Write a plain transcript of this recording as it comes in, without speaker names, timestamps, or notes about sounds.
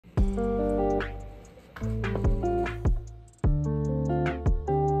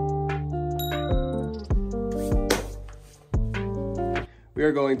We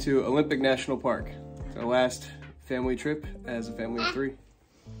are going to Olympic National Park. It's our last family trip as a family of 3.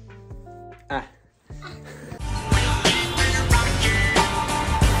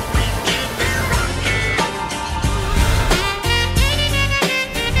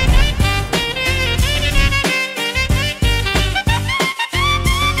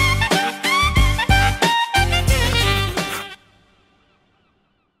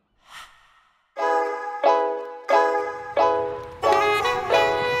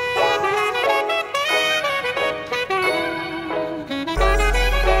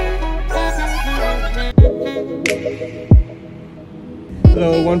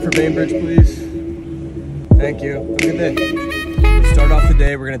 Hello, one for Bainbridge, please. Thank you. Have a good day. To start off the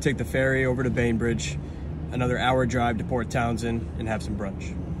day, we're going to take the ferry over to Bainbridge, another hour drive to Port Townsend, and have some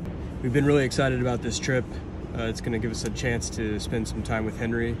brunch. We've been really excited about this trip. It's going to give us a chance to spend some time with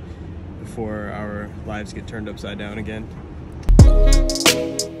Henry before our lives get turned upside down again.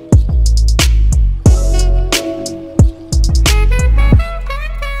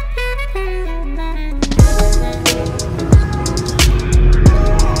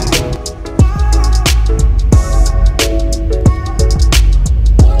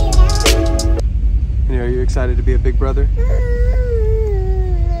 Are you excited to be a big brother?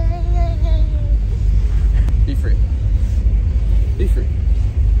 Be free. Be free.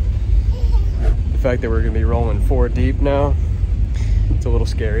 The fact that we're going to be rolling 4 deep now, it's a little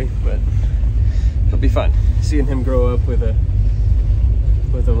scary, but it'll be fun. Seeing him grow up with a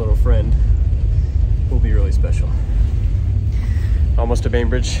little friend will be really special. Almost to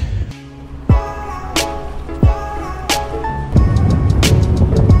Bainbridge.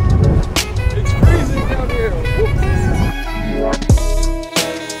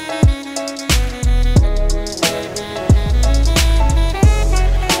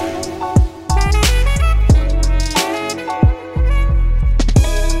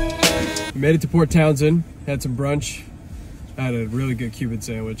 Made it to Port Townsend, had some brunch. I had a really good Cuban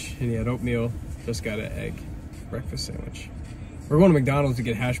sandwich, and he had oatmeal. Just got an egg breakfast sandwich. We're going to McDonald's to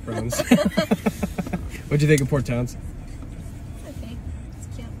get hash browns. What'd you think of Port Townsend? It's okay. It's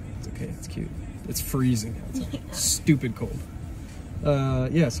cute. It's okay, it's cute. It's freezing outside. Yeah. Stupid cold.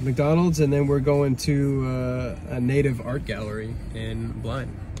 Yeah, so McDonald's, and then we're going to a native art gallery in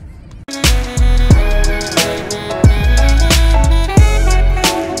Blind.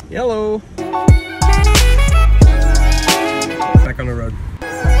 Hello. Back on the road.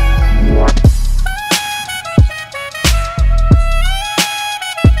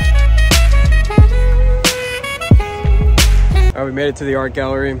 All right, we made it to the art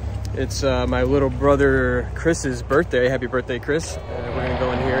gallery. It's my little brother Chris's birthday. Happy birthday, Chris. We're gonna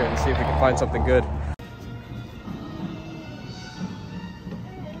go in here and see if we can find something good.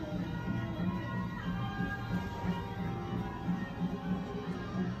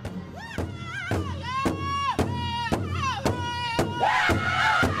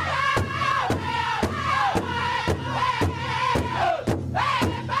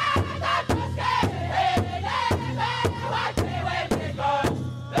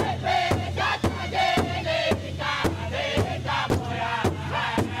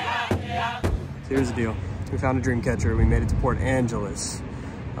 Here's the deal. We found a dream catcher. We made it to Port Angeles.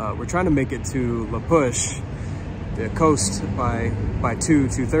 We're trying to make it to La Push, the coast, by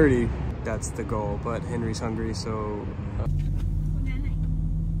 2:30. That's the goal, but Henry's hungry, so...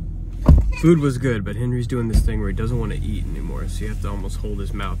 Food was good, but Henry's doing this thing where he doesn't want to eat anymore, so you have to almost hold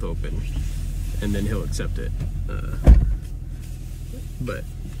his mouth open, and then he'll accept it. But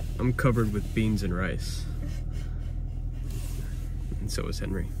I'm covered with beans and rice. And so is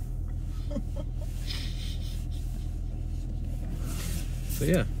Henry. So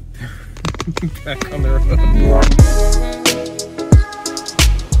yeah, back on the road.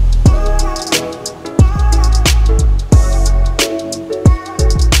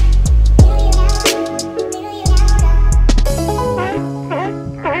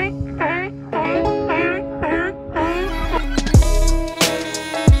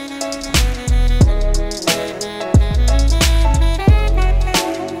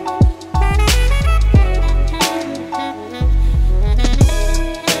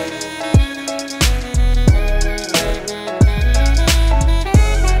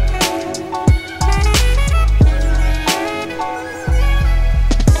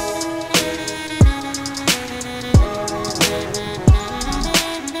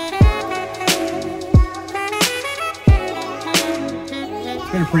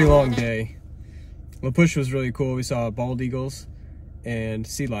 It's been a pretty long day. La Push was really cool. We saw bald eagles and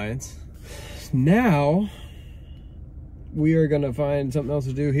sea lions. Now we are gonna find something else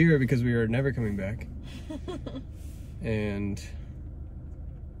to do here because we are never coming back. And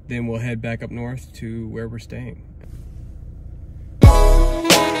then we'll head back up north to where we're staying.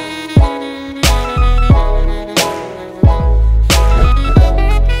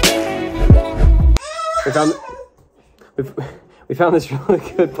 We found this really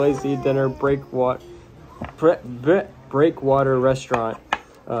good place to eat dinner, Breakwater Restaurant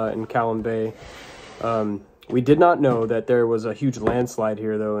in Callan Bay. We did not know that there was a huge landslide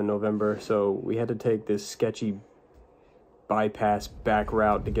here though in November, so we had to take this sketchy bypass back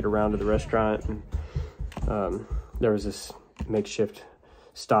route to get around to the restaurant. And, there was this makeshift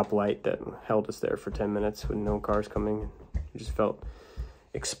stoplight that held us there for 10 minutes with no cars coming. We just felt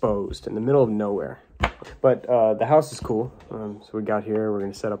exposed in the middle of nowhere. But the house is cool, so we got here. We're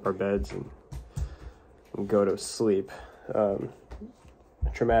gonna set up our beds and go to sleep. A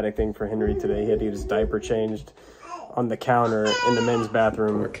traumatic thing for Henry today. He had to get his diaper changed on the counter in the men's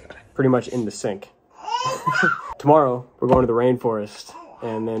bathroom, pretty much in the sink. Tomorrow, we're going to the rainforest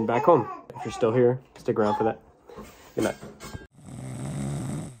and then back home. If you're still here, stick around for that. Good night.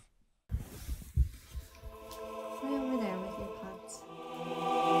 Fly over there with your pots.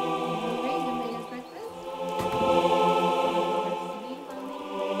 Hungry? You made us breakfast?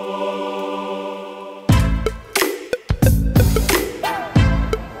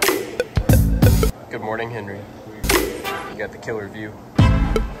 Good morning, Henry. We got the killer view.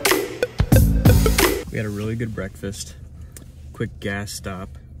 We had a really good breakfast, quick gas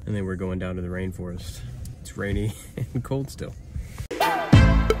stop, and then we're going down to the rainforest. It's rainy and cold still.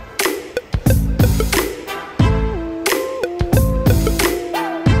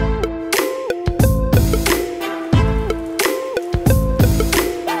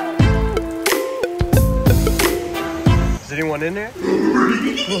 Is anyone in there?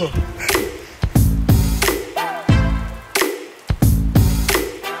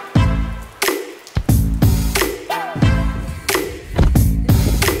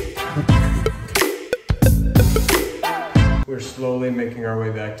 We're slowly making our way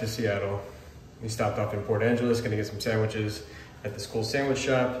back to Seattle. We stopped off in Port Angeles, gonna get some sandwiches at the school sandwich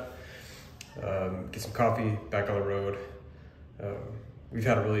shop, get some coffee, back on the road. We've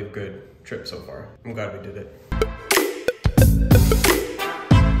had a really good trip so far. I'm glad we did it.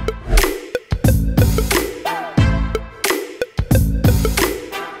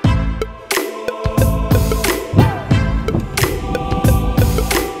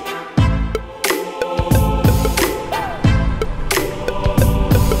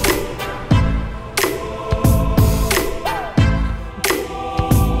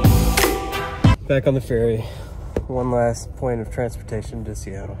 Back on the ferry, one last point of transportation to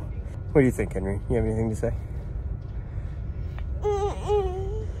Seattle. What do you think, Henry? You have anything to say?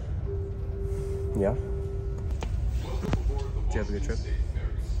 Yeah? Did you have a good trip?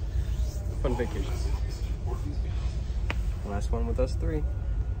 Fun vacation. Last one with us three. You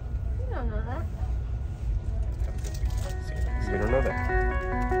don't know that. We don't know that.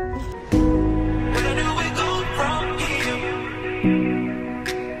 Where do we go from here?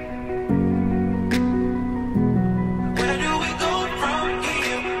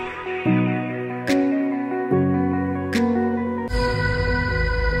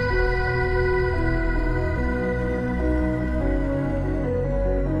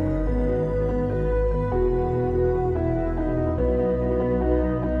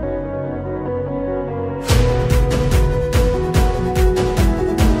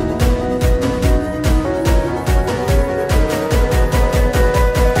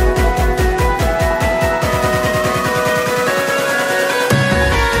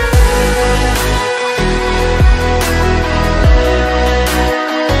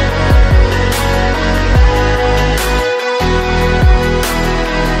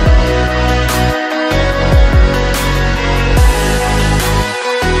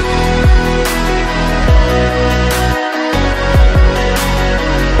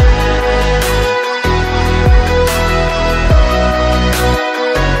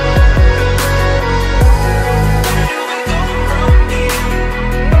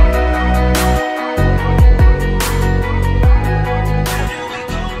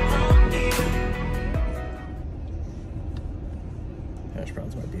 Hash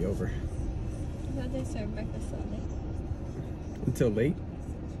browns might be over. I thought they served breakfast all day. Until late?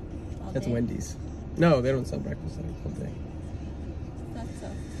 All That's day. Wendy's. No, they don't sell breakfast all day. That's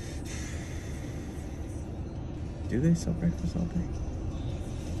so. Do they sell breakfast all day?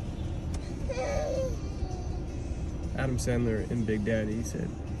 Adam Sandler in Big Daddy said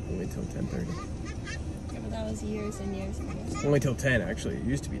only till 10:30. Yeah, but that was years and years ago. Only till 10 actually. It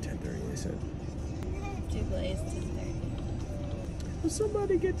used to be 10:30, they said. Jubilee is 10:30. Will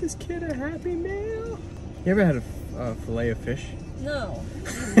somebody get this kid a Happy Meal? You ever had a fillet of fish? No.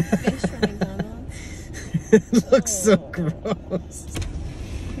 Fish from McDonald's. It looks so Oh. gross.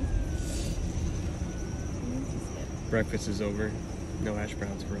 Breakfast is over. No hash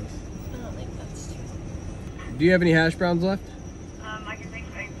browns for us. I don't think that's true. Do you have any hash browns left? I can think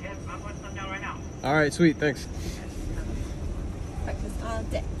I'm putting some down right now. All right, sweet, thanks. Breakfast all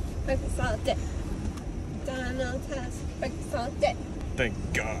day. Breakfast all day. McDonald's has breakfast all day. Thank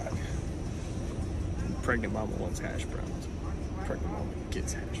God. Pregnant mama wants hash browns. Pregnant mama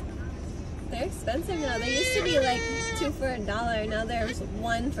gets hash browns. They're expensive now. They used to be like 2 for $1. Now there's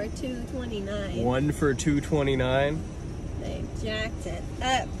 1 for $2.29. 1 for $2.29. They jacked it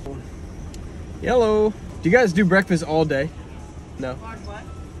up. Yellow. Do you guys do breakfast all day? No. What?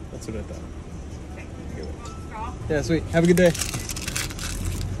 That's what I thought. Yeah, sweet. Have a good day.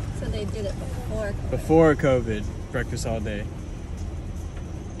 So they did it before. Before COVID, breakfast all day.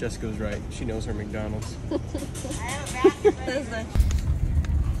 Jessica's right. She knows her McDonald's. That's nice.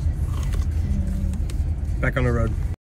 Back on the road.